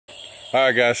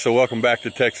Alright guys, so welcome back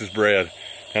to Texas Bred,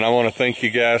 and I want to thank you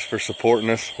guys for supporting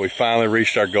us. We finally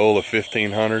reached our goal of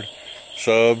 1,500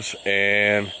 subs,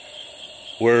 and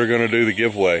we're going to do the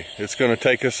giveaway. It's going to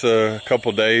take us a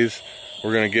couple days.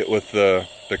 We're going to get with the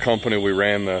company we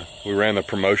ran the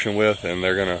promotion with, and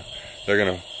they're gonna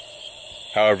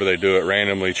however they do it,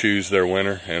 randomly choose their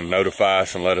winner and notify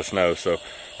us and let us know. So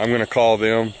I'm going to call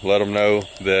them, let them know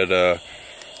that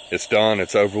it's done,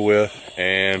 it's over with,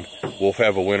 and we'll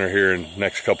have a winner here in the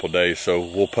next couple days. So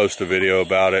we'll post a video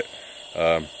about it,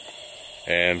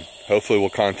 and hopefully we'll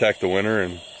contact the winner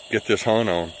and get this hunt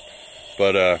on.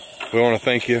 But we want to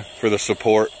thank you for the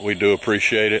support. We do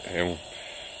appreciate it, and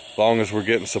as long as we're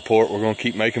getting support, we're going to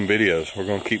keep making videos. We're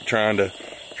going to keep trying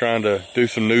to do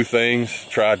some new things,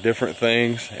 try different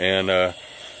things, and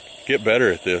get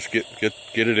better at this. Get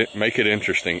it, make it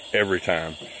interesting every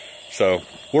time. So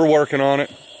we're working on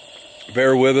it.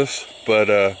 Bear with us,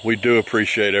 but we do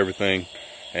appreciate everything,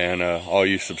 and all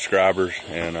you subscribers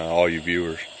and all you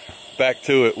viewers. Back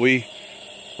to it.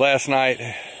 Last night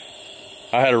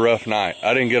I had a rough night.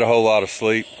 I didn't get a whole lot of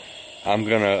sleep. I'm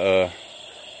gonna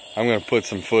put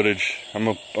some footage.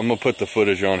 I'm gonna put the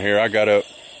footage on here. I got up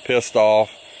pissed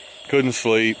off, couldn't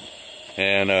sleep,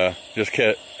 and just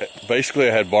kept. Basically,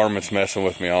 I had varmints messing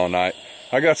with me all night.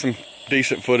 I got some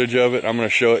decent footage of it. I'm gonna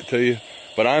show it to you.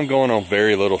 But I'm going on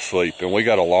very little sleep, and we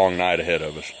got a long night ahead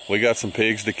of us. We got some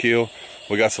pigs to kill.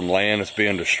 We got some land that's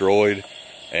being destroyed,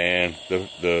 and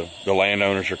the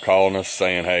landowners are calling us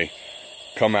saying, "Hey,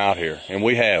 come out here." And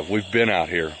we've been out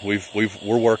here. We're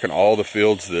working all the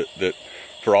fields that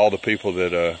for all the people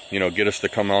that get us to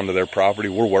come onto their property.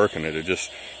 We're working it.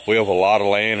 We have a lot of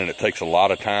land, and it takes a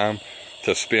lot of time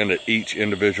to spend at each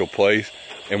individual place.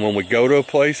 And when we go to a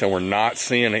place and we're not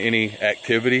seeing any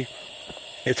activity,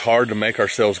 it's hard to make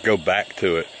ourselves go back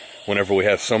to it whenever we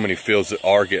have so many fields that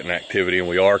are getting activity, and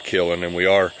we are killing, and we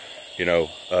are,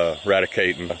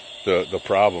 eradicating the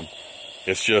problem.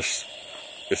 It's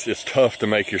tough to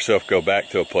make yourself go back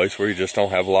to a place where you just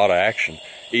don't have a lot of action.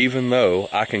 Even though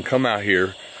I can come out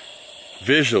here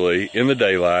visually in the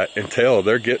daylight and tell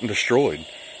they're getting destroyed.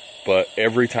 But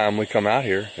every time we come out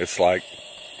here, it's like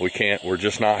we're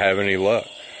just not having any luck.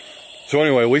 So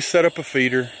anyway, we set up a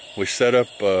feeder. We set up,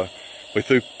 we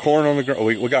threw corn on the ground.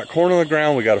 We got corn on the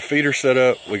ground. We got a feeder set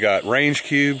up. We got range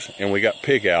cubes, and we got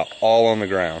pig out all on the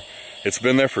ground. It's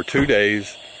been there for 2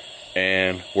 days,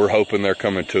 and we're hoping they're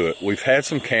coming to it. We've had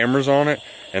some cameras on it,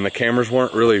 and the cameras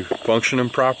weren't really functioning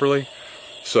properly.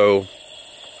 So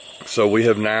we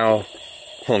have now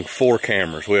hung 4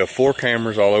 cameras. We have 4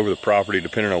 cameras all over the property,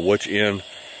 depending on which end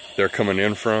they're coming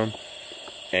in from.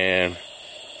 And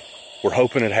we're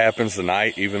hoping it happens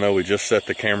tonight, even though we just set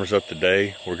the cameras up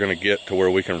today. We're going to get to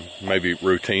where we can maybe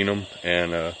routine them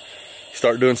and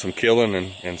start doing some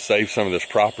killing and save some of this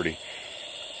property.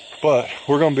 But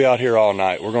we're going to be out here all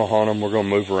night. We're going to hunt them. We're going to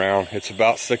move around. It's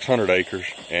about 600 acres,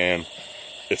 and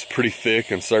it's pretty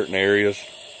thick in certain areas.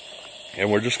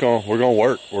 And we're going to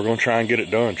work. We're going to try and get it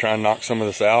done, try and knock some of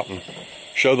this out and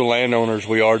show the landowners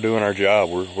we are doing our job.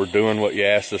 We're doing what you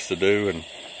asked us to do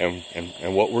and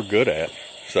what we're good at.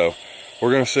 So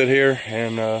we're going to sit here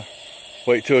and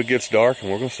wait till it gets dark, and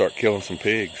we're going to start killing some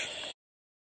pigs.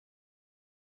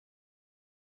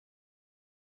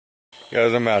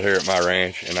 Guys, I'm out here at my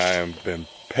ranch, and I have been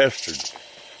pestered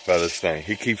by this thing.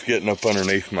 He keeps getting up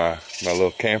underneath my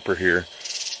little camper here,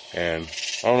 and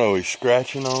I don't know what he's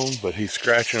scratching on, but he's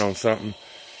scratching on something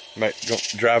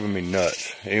driving me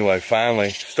nuts. Anyway,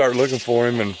 finally start looking for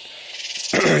him, and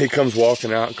he comes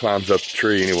walking out and climbs up the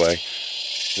tree. Anyway,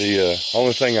 the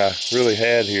only thing I really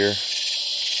had here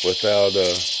without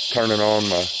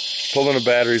pulling the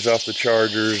batteries off the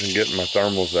chargers and getting my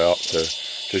thermals out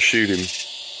to shoot him,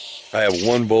 I have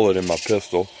 1 bullet in my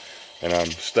pistol, and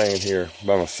I'm staying here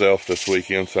by myself this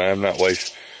weekend, so I'm not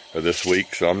wasting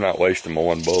my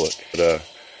 1 bullet. But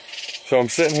so I'm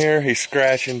sitting here, he's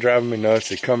scratching, driving me nuts.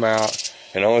 He come out,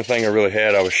 and the only thing I really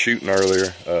had, I was shooting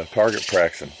earlier, target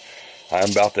practicing.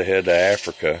 I'm about to head to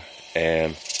Africa,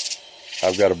 and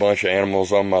I've got a bunch of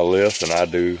animals on my list, and I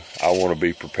want to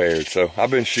be prepared. So I've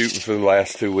been shooting for the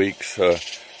last 2 weeks,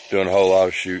 doing a whole lot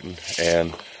of shooting,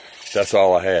 and that's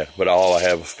all I had. But all I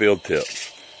had was field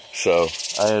tips. So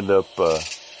I end up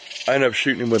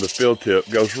shooting him with a field tip.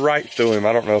 Goes right through him.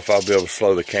 I don't know if I'll be able to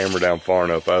slow the camera down far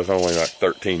enough. I was only like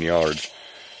 13 yards.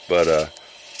 But I'm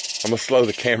going to slow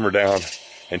the camera down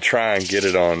and try and get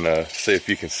it on, see if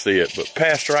you can see it. But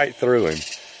passed right through him,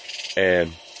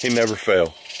 and he never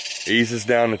fell. Eases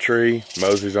down the tree,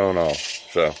 moseys on off.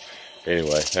 So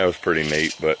anyway, that was pretty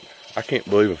neat. But I can't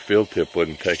believe a field tip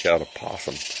wouldn't take out a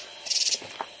possum.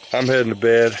 I'm heading to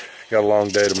bed. Got a long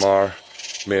day tomorrow.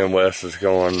 Me and Wes is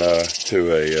going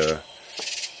to a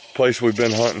place we've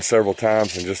been hunting several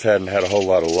times and just hadn't had a whole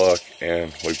lot of luck.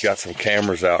 And we've got some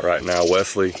cameras out right now.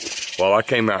 Wesley, well, I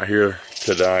came out here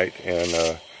tonight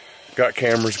and got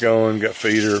cameras going, got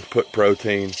feeder, put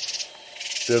protein,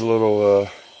 did a little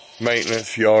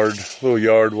maintenance little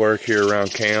yard work here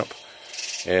around camp.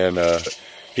 And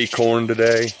he corned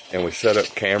today, and we set up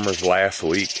cameras last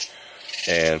week,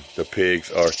 and the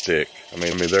pigs are thick. I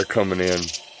mean, they're coming in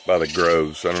by the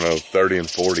groves. I don't know, 30 and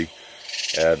 40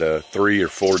 at 3 or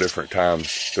 4 different times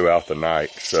throughout the night.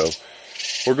 So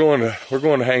we're going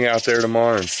to hang out there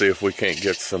tomorrow and see if we can't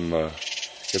get some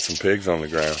pigs on the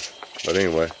ground. But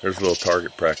anyway, there's a little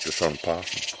target practice on the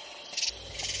possum.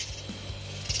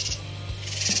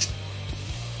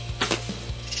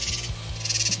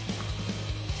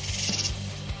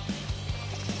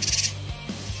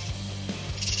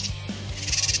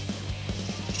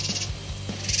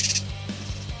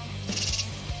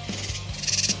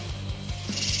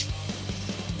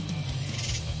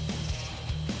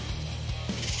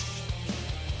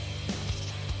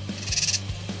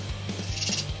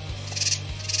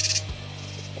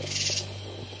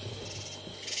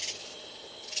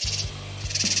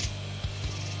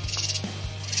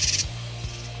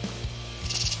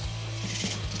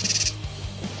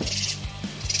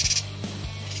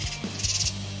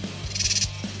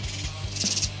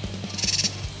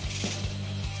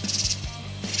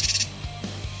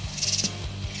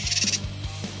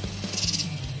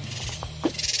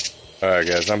 Alright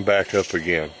guys, I'm back up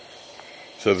again.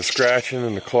 So the scratching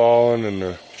and the clawing and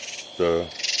the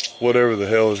whatever the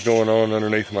hell is going on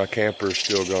underneath my camper is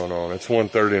still going on. It's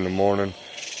 1:30 in the morning.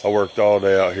 I worked all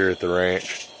day out here at the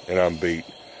ranch and I'm beat.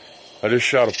 I just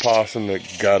shot a possum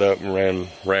that got up and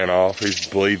ran off. He's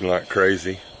bleeding like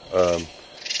crazy.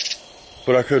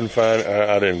 But I couldn't find,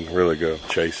 I didn't really go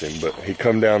chase him, but he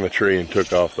come down the tree and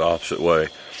took off the opposite way.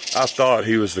 I thought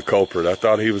he was the culprit. I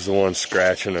thought he was the one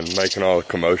scratching and making all the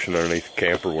commotion underneath the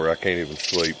camper where I can't even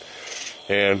sleep.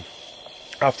 And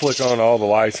I flick on all the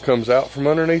lights, comes out from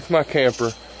underneath my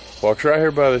camper, walks right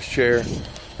here by this chair,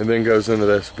 and then goes into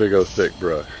this big old thick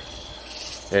brush.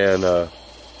 And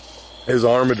his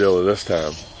armadillo this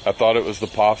time. I thought it was the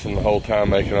possum the whole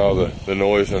time making all the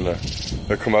noise and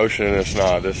the commotion, and it's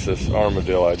not. It's this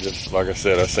armadillo. Like I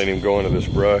said, I seen him go into this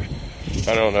brush.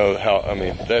 I don't know how,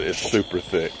 that is super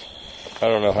thick. I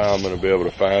don't know how I'm going to be able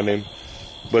to find him.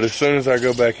 But as soon as I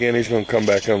go back in, he's going to come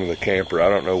back under the camper. I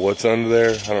don't know what's under there.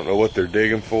 I don't know what they're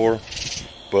digging for.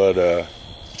 But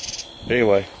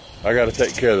anyway, I got to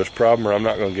take care of this problem or I'm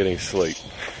not going to get any sleep.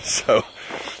 So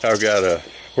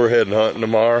we're heading hunting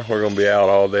tomorrow. We're going to be out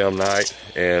all damn night.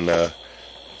 And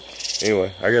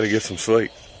anyway, I got to get some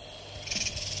sleep.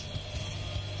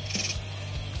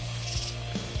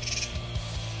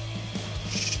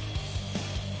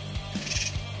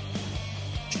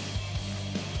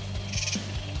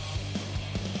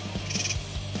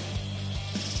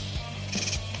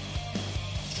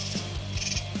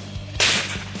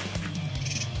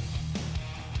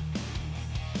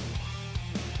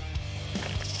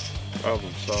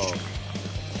 Problem solved.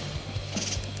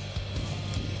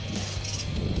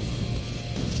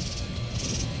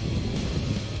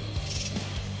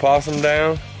 Possum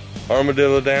down,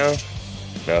 armadillo down.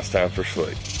 Now it's time for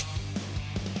sleep.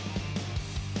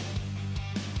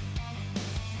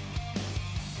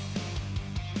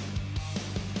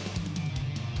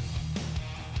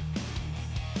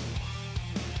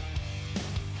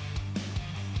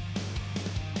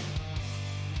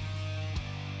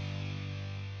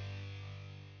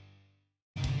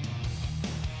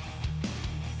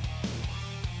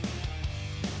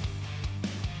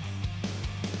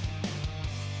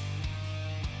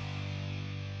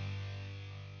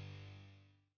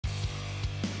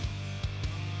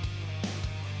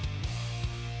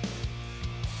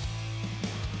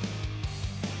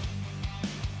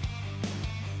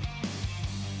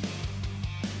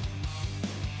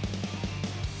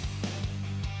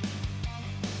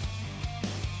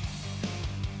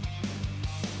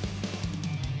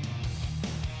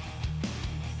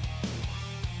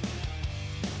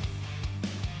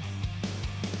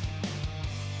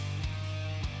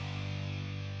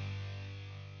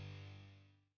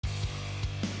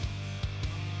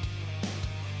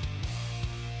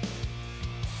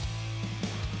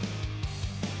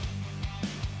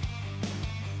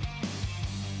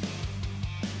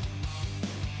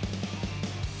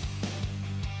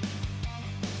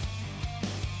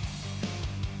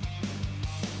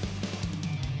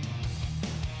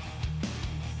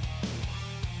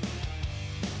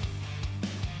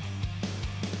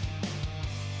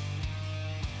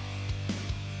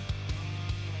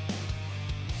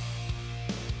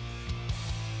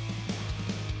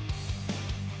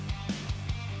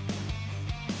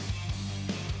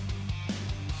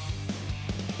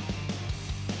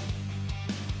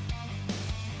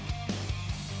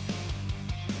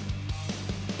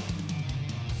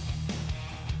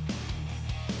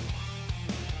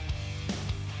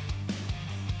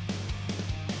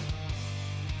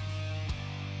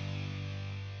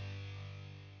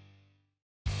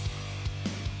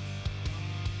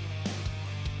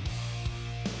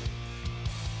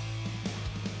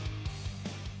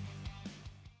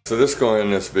 So this is going to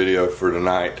end this video for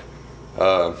tonight.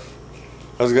 I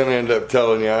was going to end up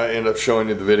telling you, I end up showing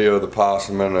you the video of the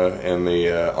possum and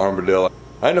the armadillo.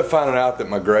 I ended up finding out that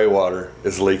my gray water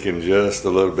is leaking just a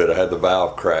little bit. I had the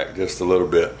valve cracked just a little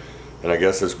bit, and I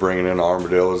guess it's bringing in the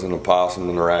armadillos and the possum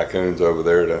and the raccoons over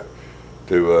there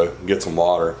to get some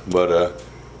water. But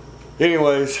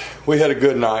anyways, we had a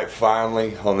good night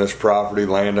finally on this property.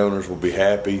 Landowners will be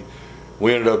happy.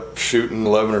 We ended up shooting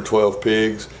 11 or 12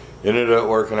 pigs. It ended up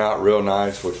working out real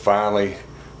nice. We finally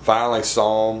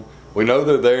saw them. We know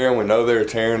they're there and we know they're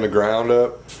tearing the ground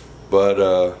up,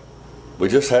 but we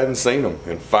just hadn't seen them.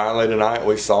 And finally tonight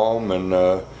we saw them, and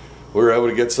we were able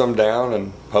to get some down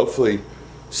and hopefully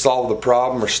solve the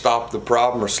problem or stop the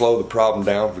problem or slow the problem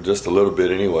down for just a little bit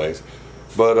anyways.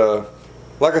 But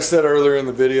like I said earlier in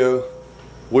the video,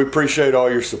 we appreciate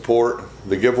all your support.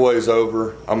 The giveaway's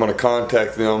over. I'm going to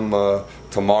contact them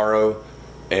tomorrow,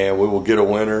 and we will get a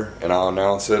winner, and I'll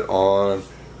announce it on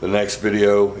the next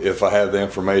video if I have the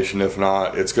information. If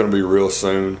not, it's going to be real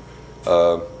soon,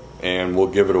 and we'll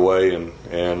give it away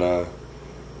and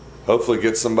hopefully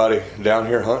get somebody down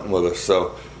here hunting with us.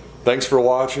 So thanks for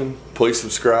watching. Please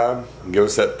subscribe and give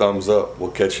us that thumbs up.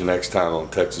 We'll catch you next time on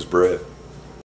Texas Bred.